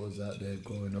 knowing my daughter's out there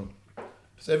growing up.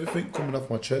 Just everything coming off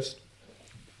my chest.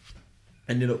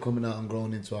 Ended up coming out and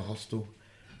growing into a hostel.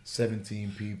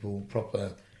 17 people,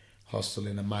 proper hostel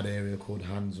in a mad area called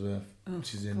Handsworth,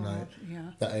 which is in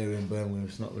that area in Birmingham.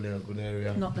 It's not really a good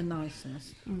area. Not the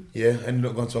nicest. Yeah, ended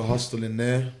up going to a hostel in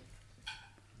there.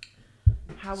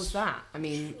 How was that? I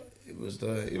mean... It was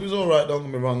all right, don't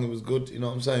get me wrong, it was good, you know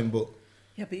what I'm saying, but...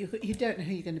 Yeah, but you don't know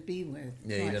who you're going to be with.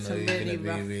 Yeah, you don't know who you're going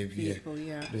to be with. People,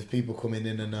 There's people coming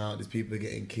in and out, there's people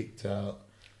getting kicked out.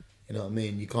 You know what I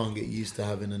mean? You can't get used to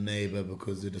having a neighbour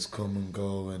because they just come and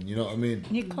go, and you know what I mean?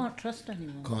 You can't trust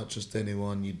anyone. Can't trust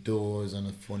anyone. Your door's on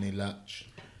a funny latch.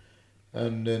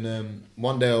 And then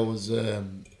one day I was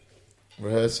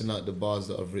rehearsing like the bars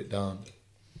that I've written down.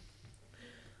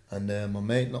 And my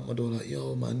mate knocked my door like,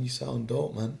 yo man, you sound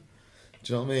dope, man.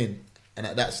 Do you know what I mean? And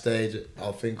at that stage,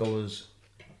 I think I was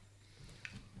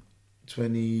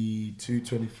 22,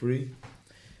 23.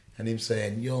 And him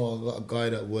saying, yo, I got a guy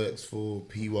that works for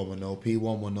P110.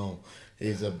 P110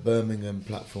 is a Birmingham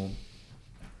platform,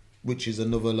 which is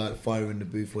another like Fire in the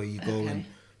Booth where you go and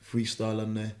freestyle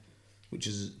on there, which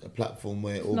is a platform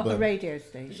where... It's not a radio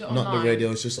station. Not the radio,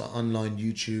 it's just an online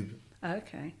YouTube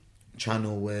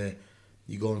channel where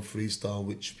you go and freestyle,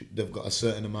 which they've got a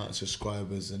certain amount of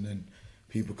subscribers and then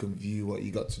people can view what you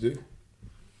got to do.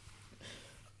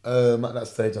 At that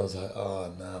stage I was like,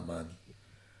 oh nah man,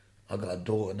 I got a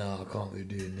daughter now, I can't be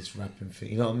doing this rapping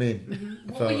thing, you know what I mean?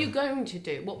 Mm-hmm. What were you going to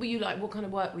do? What were you like, what kind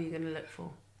of work were you going to look for?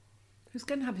 He was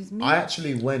going to have his music. I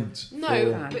actually went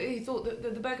but he thought that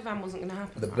the burger van wasn't going to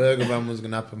happen. The burger van was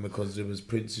going to happen because there was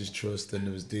Prince's Trust and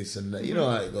there was this and that, you know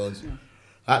how it goes. Yeah.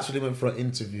 I actually went for an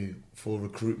interview for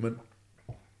recruitment.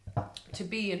 To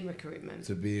be in recruitment.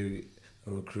 To be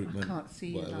a recruitment. I can't see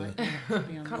you like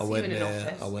I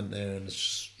went there in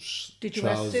Did you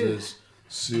trousers,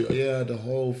 suit. Yeah, the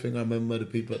whole thing. I remember the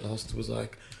people at the hostel was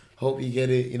like, hope you get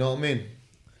it, you know what I mean?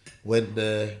 Went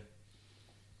there,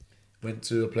 went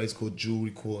to a place called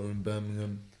Jewelry Quarter in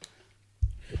Birmingham,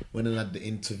 went and had the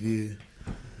interview,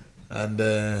 and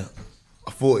I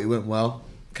thought it went well,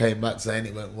 came back saying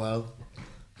it went well.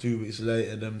 2 weeks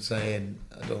later, them saying,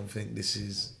 I don't think this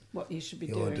is what you should be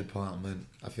your doing. Department.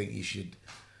 I think you should,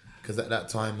 because at that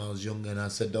time I was younger and I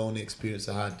said the only experience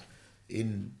I had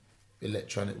in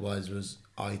electronic wise was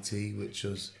IT, which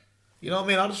was, you know what I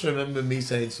mean? I just remember me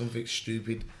saying something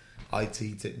stupid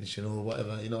IT technician or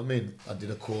whatever, you know what I mean? I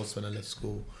did a course when I left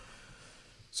school.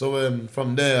 So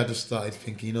from there, I just started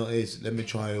thinking, you know, let me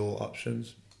try all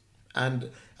options. And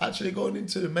actually going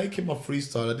into making my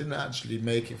freestyle, I didn't actually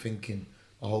make it thinking,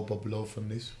 I hope I blow from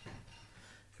this.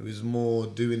 It was more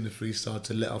doing the freestyle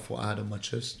to let off what I had on my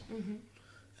chest.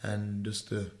 And just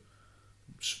to,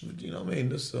 you know what I mean,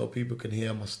 just so people can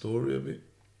hear my story a bit.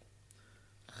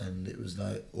 And it was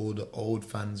like all the old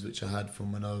fans which I had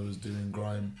from when I was doing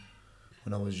grime,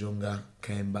 when I was younger,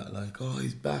 came back like, oh,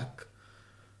 he's back.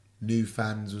 New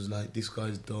fans was like, this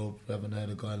guy's dope, we haven't heard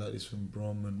a guy like this from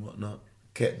Brom and whatnot.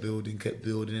 Kept building,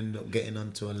 ended up getting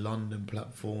onto a London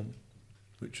platform,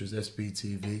 which was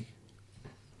SBTV,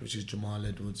 which is Jamal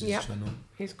Edwards' channel.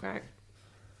 He's great.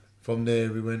 From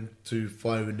there, we went to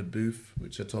Fire in the Booth,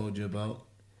 which I told you about.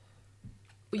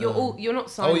 You're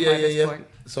not signed by this point.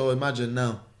 So imagine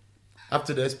now,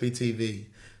 after the SBTV,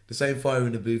 the same Fire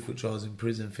in the Booth, which I was in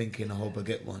prison thinking, I hope I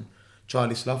get one.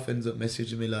 Charlie Slough ends up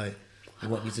messaging me like, you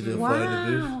want me to do a Fire in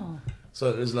the Booth? So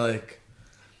it was like,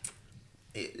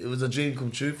 it was a dream come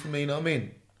true for me, you know what I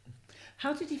mean?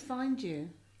 How did he find you?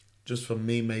 Just from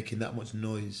me making that much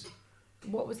noise.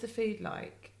 What was the food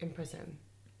like in prison?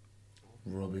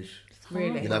 Rubbish.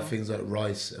 Really? You'd have things like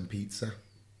rice and pizza.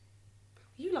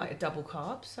 You like a double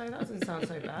carb, so that doesn't sound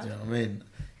so bad. Do you know what I mean?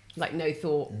 Like no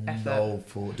thought, effort. No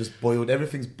thought, just boiled.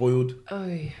 Everything's boiled.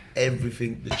 Oh.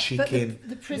 Everything, the chicken. But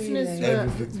the prisoners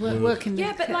Really? were working.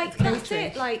 Yeah, but like that's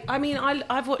it. Like I mean,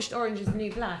 I've watched Orange Is the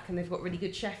New Black, and they've got really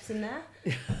good chefs in there.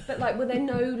 But like, were there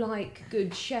no like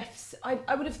good chefs?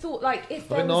 I would have thought like if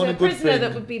there was a prisoner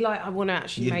that would be like, I want to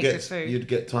actually make good food. You'd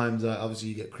get times like obviously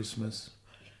you get Christmas,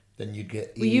 then you'd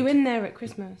get. Were you in there at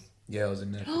Christmas? Yeah, I was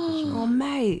in there for Christmas. Oh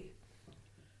mate,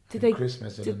 did they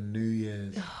Christmas and New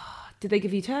Year's? Did they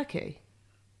give you turkey?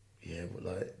 Yeah, but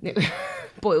like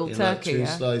boiled turkey, like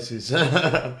 2 slices.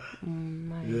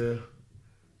 Yeah.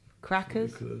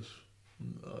 Crackers. Ridiculous.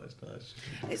 Oh, it's nice.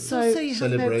 It's so you have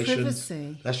no celebrations.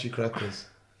 privacy. That's your crackers.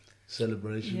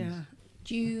 Celebrations. Yeah.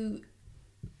 Do you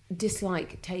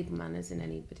dislike table manners in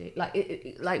anybody?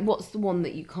 Like what's the one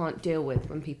that you can't deal with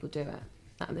when people do it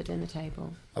at the dinner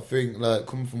table? I think like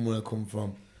coming from where I come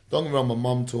from. Don't get me wrong, my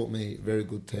mum taught me very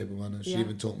good table manners. She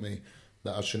even taught me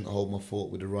that I shouldn't hold my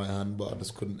fork with the right hand, but I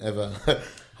just couldn't ever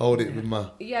hold it with my...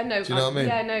 Yeah, no. Do you know what I mean?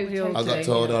 Yeah, no, totally. I got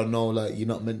told, I know, like, you're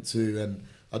not meant to, and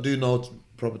I do know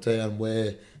proper table and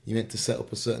where you're meant to set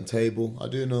up a certain table. I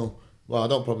do know. Well, I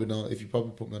don't probably know. If you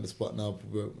probably put me on the spot now...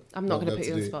 I'm not going to put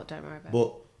you on the spot, don't worry about it.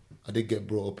 But I did get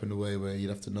brought up in a way where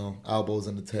you'd have to know elbows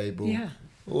on the table. Yeah.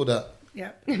 All that.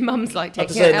 Yeah. Mum's like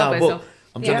taking her elbows off.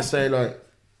 I'm trying to say, like,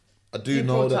 I do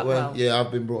know that way. Well. Yeah,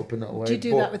 I've been brought up in that way. Do you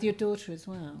do that with your daughter as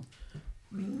well?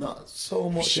 Not so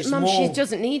much. Mum, more, she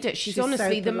doesn't need it. She's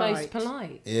honestly so the most polite.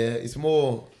 polite. Yeah, it's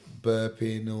more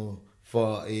burping or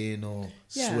farting or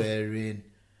swearing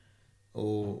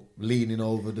or leaning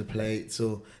over the plate.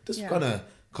 So just kind of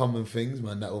common things,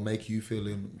 man, that will make you feel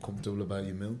uncomfortable about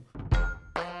your meal.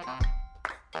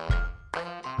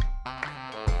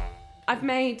 I've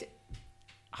made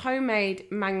homemade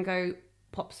mango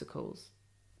popsicles.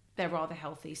 They're rather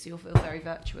healthy, so you'll feel very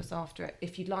virtuous after it.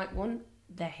 If you'd like one,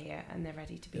 they're here and they're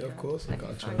ready to be Yeah, done. of course. I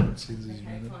got to try fine. it as soon as you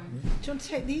Okay, know. fine. Do you want to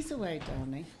take these away,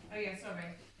 darling? Oh yeah, sorry.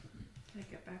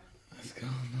 Take it back. Let's go.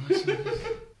 Nice.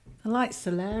 I like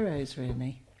Soleros,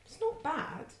 really. It's not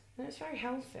bad, and it's very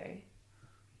healthy.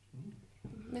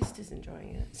 Mister's enjoying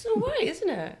it. It's all right, isn't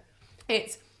it?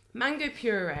 It's mango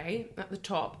puree at the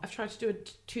top. I've tried to do a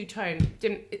two-tone.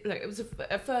 It was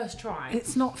a first try.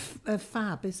 It's not a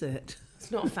fab, is it?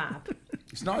 It's not fab.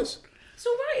 It's nice. It's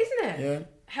all right, isn't it? Yeah.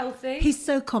 Healthy. He's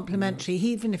so complimentary.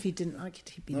 He, even if he didn't like it,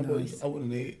 he'd be nice. I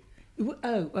wouldn't eat it.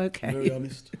 Oh, okay. Very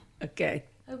honest. Okay.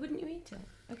 Oh, wouldn't you eat it?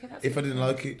 Okay, that's If I didn't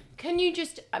like it. Can you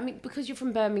just, I mean, because you're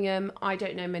from Birmingham, I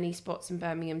don't know many spots in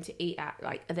Birmingham to eat at.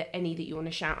 Like, are there any that you want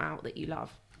to shout out that you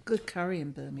love? Good curry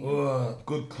in Birmingham. Oh,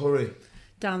 good curry.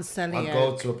 Down Selly I'd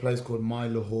go to a place called My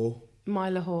Lahore. My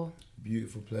Lahore.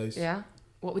 Beautiful place. Yeah?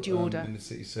 What would you order? In the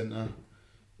city centre.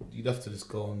 You'd have to just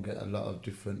go and get a lot of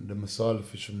different... The masala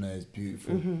fish from there is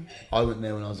beautiful. Mm-hmm. I went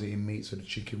there when I was eating meat, so the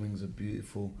chicken wings are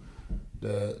beautiful.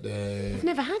 I've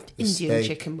never had the Indian steak,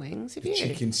 chicken wings, have the you?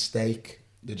 chicken steak.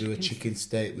 They do a chicken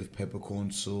steak with peppercorn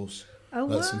sauce. Oh,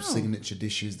 like wow. some signature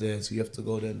dishes there, so you have to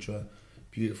go there and try.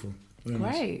 Beautiful. Very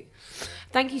nice. Great.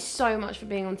 Thank you so much for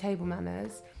being on Table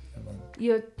Manners.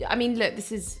 Yeah, man. I mean, look,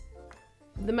 this is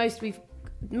the most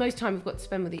time we've got to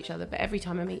spend with each other, but every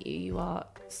time I meet you, you are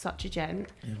such a gent.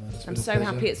 Yeah, man, it's I'm been a so pleasure.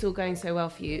 happy it's all going so well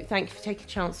for you. Thank you for taking a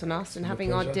chance on us and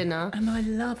having our pleasure. dinner. And I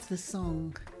love the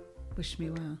song Wish Me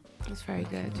Well. It's very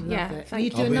good. Love yeah, it. thank You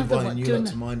you. do I'll be another inviting one. you Do lot an-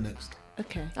 to mine next.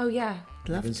 Okay. Oh, yeah.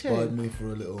 Love You've to. inspired me for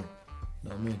a little, you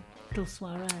know what I mean? Little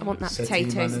soiree. I want that Settee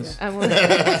potatoes. manners. I want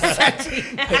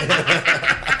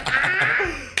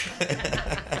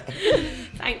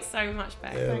Thanks so much,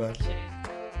 Beck. Yeah, man. Thank you.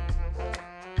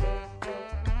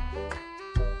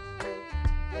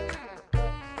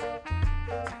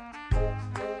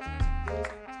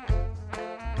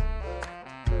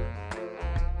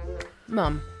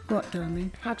 Mum, What,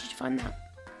 darling? how did you find that?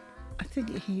 I think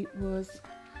he was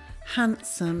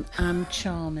handsome and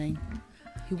charming.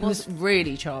 He was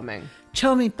really charming.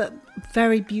 Charming, but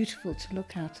very beautiful to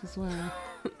look at as well.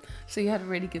 So you had a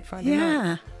really good Friday night.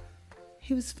 Yeah.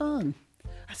 He was fun.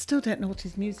 I still don't know what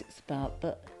his music's about,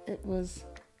 but it was...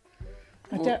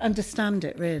 I don't understand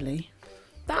it, really.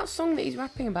 That song that he's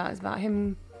rapping about is about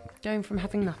him going from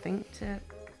having nothing to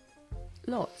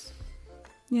lots.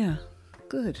 Yeah,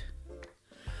 good.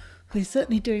 Well, he's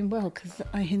certainly doing well, because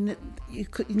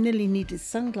you nearly need his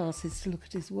sunglasses to look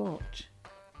at his watch.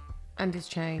 And his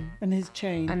chain. And his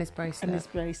chain. And his bracelet. And his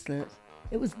bracelet.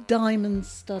 It was diamond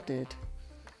studded.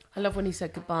 I love when he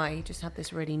said goodbye, he just had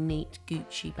this really neat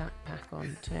Gucci backpack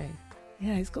on too.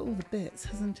 Yeah, he's got all the bits,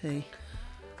 hasn't he?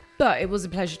 But it was a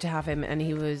pleasure to have him, and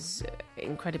he was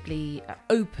incredibly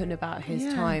open about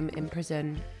his time in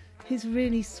prison. He's a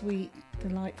really sweet,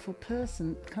 delightful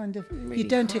person. Kind of, Really you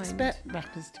don't kind. expect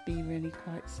rappers to be really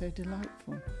quite so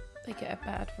delightful. They get a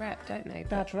bad rep, don't they?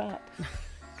 Bad rap.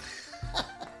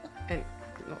 And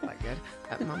not that good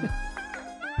at Mum.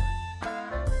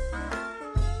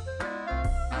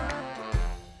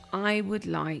 I would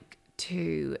like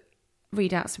to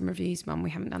read out some reviews, Mum. We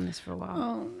haven't done this for a while.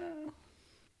 Oh, no.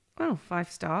 Well,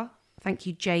 5-star. Thank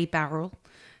you, Jay Barrel.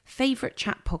 Favourite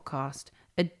chat podcast.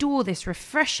 Adore this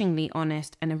refreshingly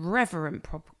honest and irreverent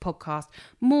podcast.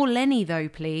 More Lenny, though,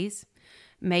 please.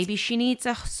 Maybe she needs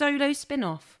a solo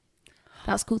spin-off.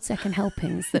 That's called Second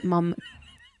Helpings that Mum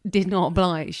did not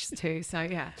oblige to. So,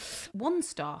 yeah. 1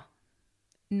 star.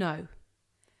 No.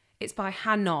 It's by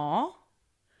Hannah.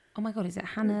 Oh, my God, is it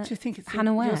Hannah? Do you think it's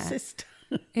Hannah Ware? your sister?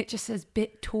 It just says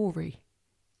Bit Tory.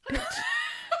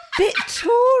 Bit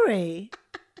Tory?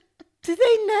 Do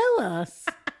they know us?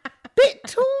 Bit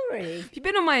Tory? You've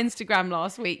been on my Instagram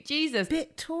last week. Jesus.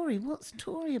 Bit Tory? What's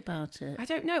Tory about it? I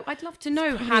don't know. I'd love to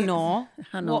know, probably- Hannah.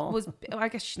 What was? I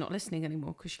guess she's not listening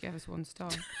anymore because she gave us 1 star.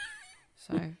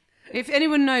 So, if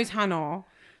anyone knows Hannah,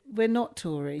 We're not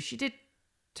Tory. she did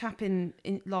tap in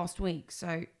last week.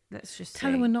 So let's just Tell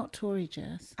see. her we're not Tory,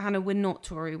 Jess. Hannah, we're not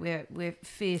Tory. We're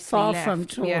fiercely Far left. from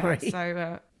Tory. Yeah,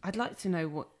 so I'd like to know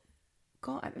what.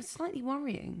 God, it's slightly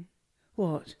worrying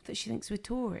What? that she thinks we're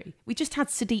Tory. We just had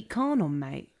Sadiq Khan on,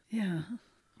 mate. Yeah.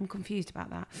 I'm confused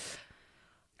about that.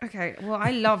 Okay, well,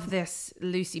 I love this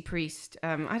Lucy Priest.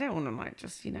 I don't want to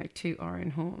just toot our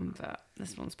own horn, but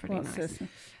this one's pretty What's nice. this?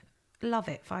 Love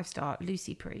it, 5-star,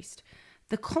 Lucy Priest.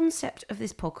 The concept of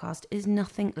this podcast is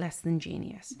nothing less than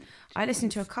genius. I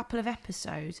listened to a couple of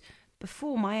episodes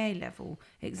before my A-level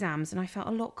exams, and I felt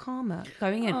a lot calmer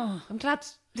going in. I'm glad.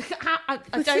 I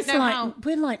don't know how.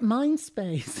 We're like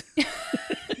Mindspace.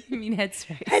 You mean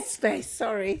Headspace? Headspace,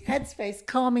 sorry. Headspace,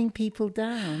 calming people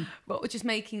down. But we're just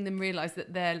making them realise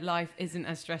that their life isn't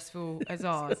as stressful as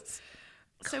ours.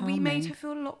 So we made her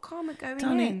feel a lot calmer going in.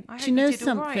 Darling, I do hope you know did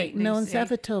all right, something? No one's Lucy.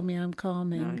 ever told me I'm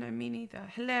calming. No, me neither.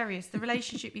 Hilarious. The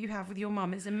relationship you have with your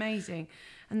mum is amazing.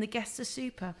 And the guests are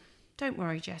super. Don't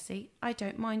worry, Jessie. I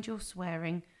don't mind your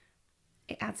swearing.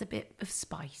 It adds a bit of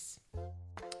spice.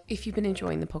 If you've been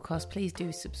enjoying the podcast, please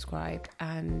do subscribe.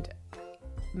 And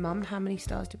Mum, how many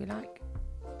stars do we like?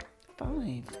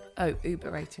 5. Oh, Uber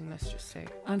rating, let's just see.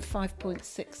 I'm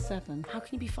 5.67. How can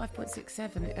you be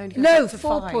 5.67? It only goes No, up to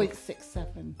 5.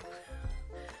 4.67.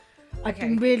 I've Okay.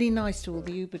 been really nice to all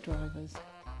the Uber drivers.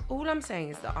 All I'm saying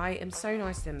is that I am so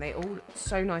nice to them. They all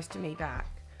so nice to me back.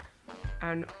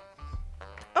 And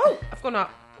I've gone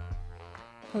up.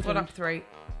 Hold Gone on. up 3.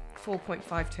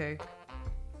 4.52.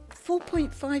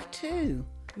 4.52.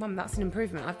 Mum, that's an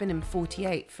improvement. I've been in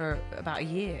 48 for about a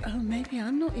year. Oh, maybe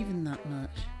I'm not even that much.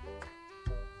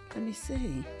 Let me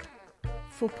see.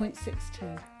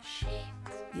 4.62. Shit.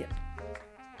 Yep.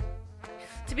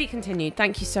 To be continued,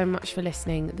 thank you so much for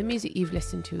listening. The music you've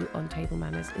listened to on Table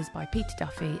Manners is by Peter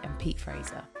Duffy and Pete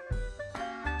Fraser.